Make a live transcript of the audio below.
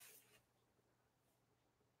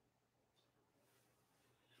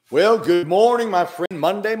Well, good morning, my friend.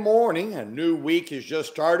 Monday morning, a new week has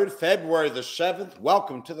just started, February the 7th.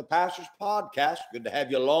 Welcome to the Pastor's Podcast. Good to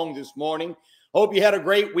have you along this morning. Hope you had a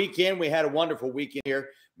great weekend. We had a wonderful weekend here,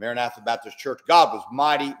 Maranatha Baptist Church. God was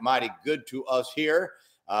mighty good to us here.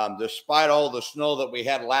 Despite all the snow that we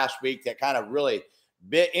had last week, that kind of really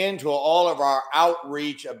bit into all of our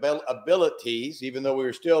outreach abilities, even though we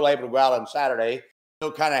were still able to go out on Saturday.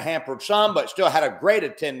 Still kind of hampered some, but still had a great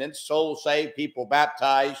attendance, souls saved, people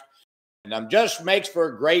baptized. And just makes for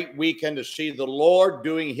a great weekend to see the Lord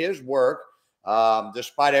doing his work.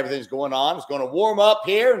 Despite everything's going on, it's going to warm up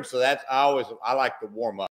here. And so I like to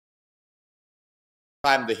warm up.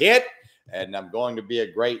 Time to hit, and I'm going to be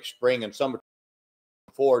a great spring and summer.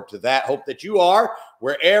 Forward to that. Hope that you are,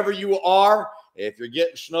 wherever you are. If you're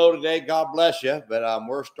getting snow today, God bless you. But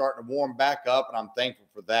we're starting to warm back up, and I'm thankful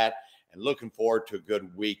for that and looking forward to a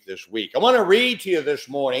good week this week. I want to read to you this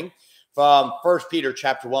morning from 1 Peter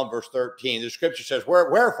chapter 1, verse 13. The scripture says,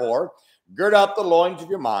 Wherefore, gird up the loins of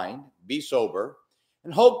your mind, be sober,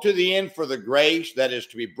 and hope to the end for the grace that is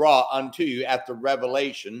to be brought unto you at the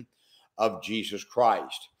revelation of Jesus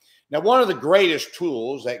Christ. Now, one of the greatest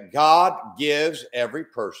tools that God gives every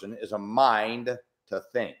person is a mind to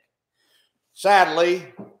think.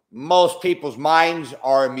 Sadly, most people's minds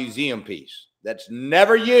are a museum piece that's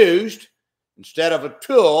never used instead of a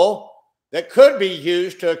tool that could be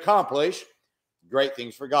used to accomplish great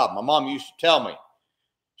things for God. My mom used to tell me,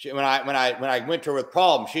 when I went to her with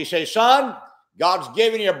problems, she says, son, God's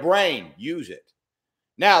given you a brain, use it.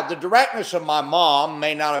 Now, the directness of my mom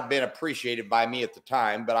may not have been appreciated by me at the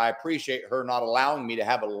time, but I appreciate her not allowing me to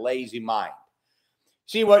have a lazy mind.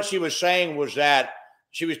 See, what she was saying was that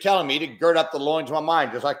she was telling me to gird up the loins of my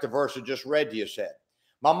mind, just like the verse I just read to you said.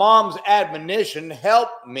 My mom's admonition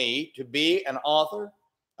helped me to be an author,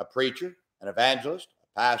 a preacher, an evangelist,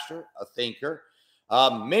 a pastor, a thinker,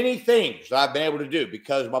 many things that I've been able to do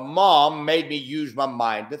because my mom made me use my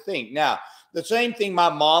mind to think. Now, the same thing my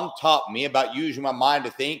mom taught me about using my mind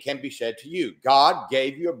to think can be said to you. God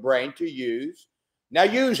gave you a brain to use. Now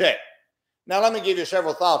use it. Now let me give you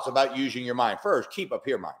several thoughts about using your mind. First, keep a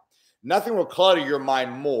pure mind. Nothing will clutter your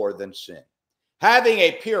mind more than sin. Having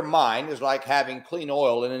a pure mind is like having clean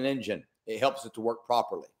oil in an engine. It helps it to work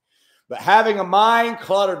properly. But having a mind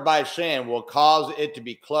cluttered by sin will cause it to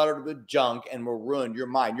be cluttered with junk and will ruin your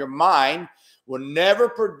mind. Your mind will never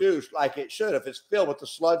produce like it should if it's filled with the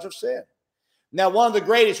sludge of sin. Now, one of the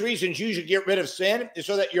greatest reasons you should get rid of sin is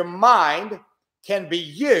so that your mind can be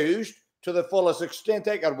used to the fullest extent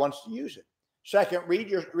that God wants to use it. Second, read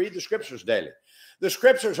the scriptures daily. The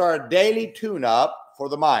scriptures are a daily tune-up for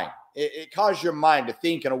the mind. It causes your mind to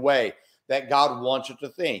think in a way that God wants it to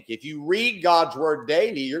think. If you read God's word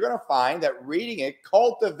daily, you're going to find that reading it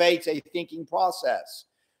cultivates a thinking process.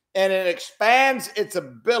 And it expands its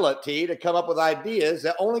ability to come up with ideas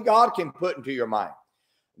that only God can put into your mind.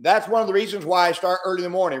 That's one of the reasons why I start early in the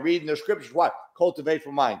morning reading the scriptures. Why? Cultivates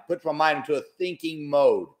my mind, puts my mind into a thinking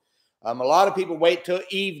mode. A lot of people wait till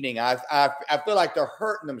evening. I feel like they're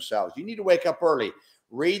hurting themselves. You need to wake up early.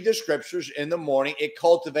 Read the scriptures in the morning. It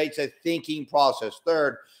cultivates a thinking process.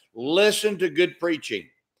 Third, listen to good preaching.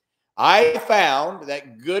 I found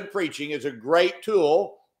that good preaching is a great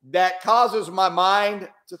tool that causes my mind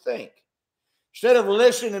to think. Instead of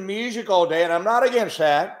listening to music all day, and I'm not against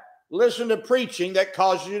that, listen to preaching that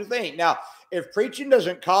causes you to think. Now, if preaching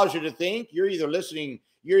doesn't cause you to think, you're either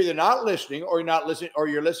not listening, or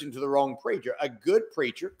you're listening to the wrong preacher. A good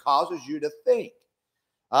preacher causes you to think.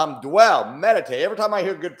 Dwell, meditate. Every time I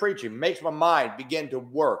hear good preaching, it makes my mind begin to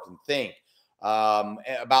work and think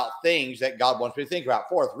about things that God wants me to think about.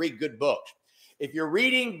 Fourth, read good books. If you're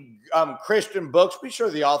reading Christian books, be sure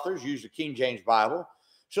the authors use the King James Bible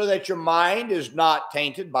so that your mind is not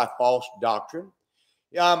tainted by false doctrine.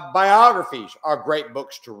 Biographies are great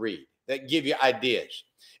books to read that give you ideas.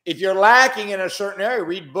 If you're lacking in a certain area,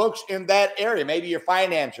 read books in that area, maybe your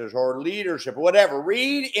finances or leadership or whatever.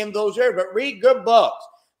 Read in those areas, but read good books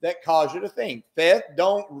that cause you to think. Fifth,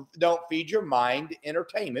 don't feed your mind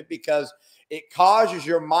entertainment because it causes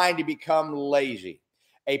your mind to become lazy.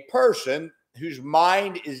 A person whose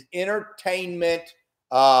mind is entertainment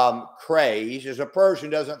crazed is a person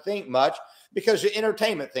who doesn't think much because the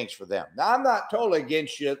entertainment thinks for them. Now, I'm not totally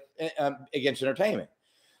against entertainment,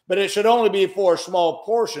 but it should only be for a small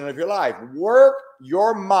portion of your life. Work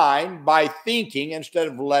your mind by thinking instead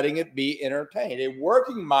of letting it be entertained. A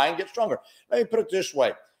working mind gets stronger. Let me put it this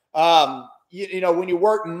way. When you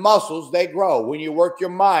work muscles, they grow. When you work your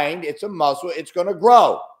mind, it's a muscle, it's going to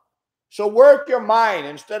grow. So work your mind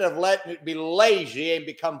instead of letting it be lazy and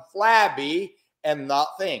become flabby and not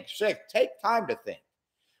think. Sixth, take time to think.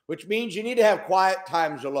 which means you need to have quiet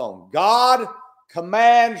times alone. God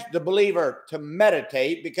commands the believer to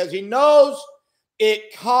meditate because he knows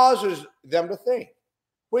it causes them to think,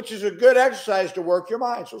 which is a good exercise to work your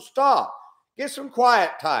mind. So stop, get some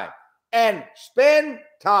quiet time, and spend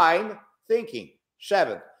time thinking.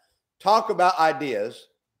 7th, talk about ideas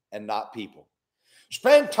and not people.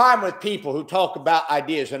 Spend time with people who talk about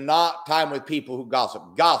ideas and not time with people who gossip.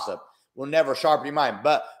 Gossip will never sharpen your mind,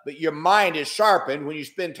 but your mind is sharpened when you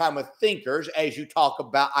spend time with thinkers as you talk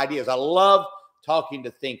about ideas. I love talking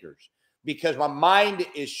to thinkers because my mind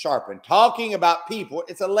is sharpened. Talking about people,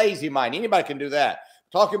 it's a lazy mind. Anybody can do that.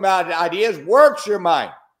 Talking about ideas works your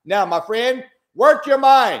mind. Now, my friend, work your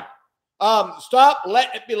mind. Stop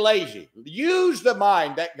letting it be lazy. Use the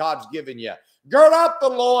mind that God's given you. Gird up the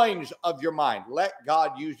loins of your mind. Let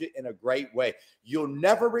God use it in a great way. You'll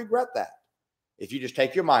never regret that if you just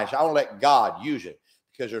take your mind. So I want to let God use it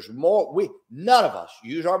because there's more. None of us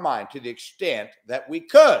use our mind to the extent that we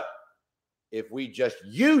could if we just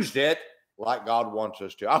used it like God wants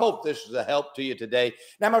us to. I hope this is a help to you today.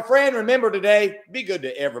 Now, my friend, remember today, be good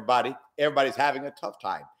to everybody. Everybody's having a tough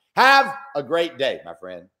time. Have a great day, my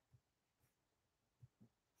friend.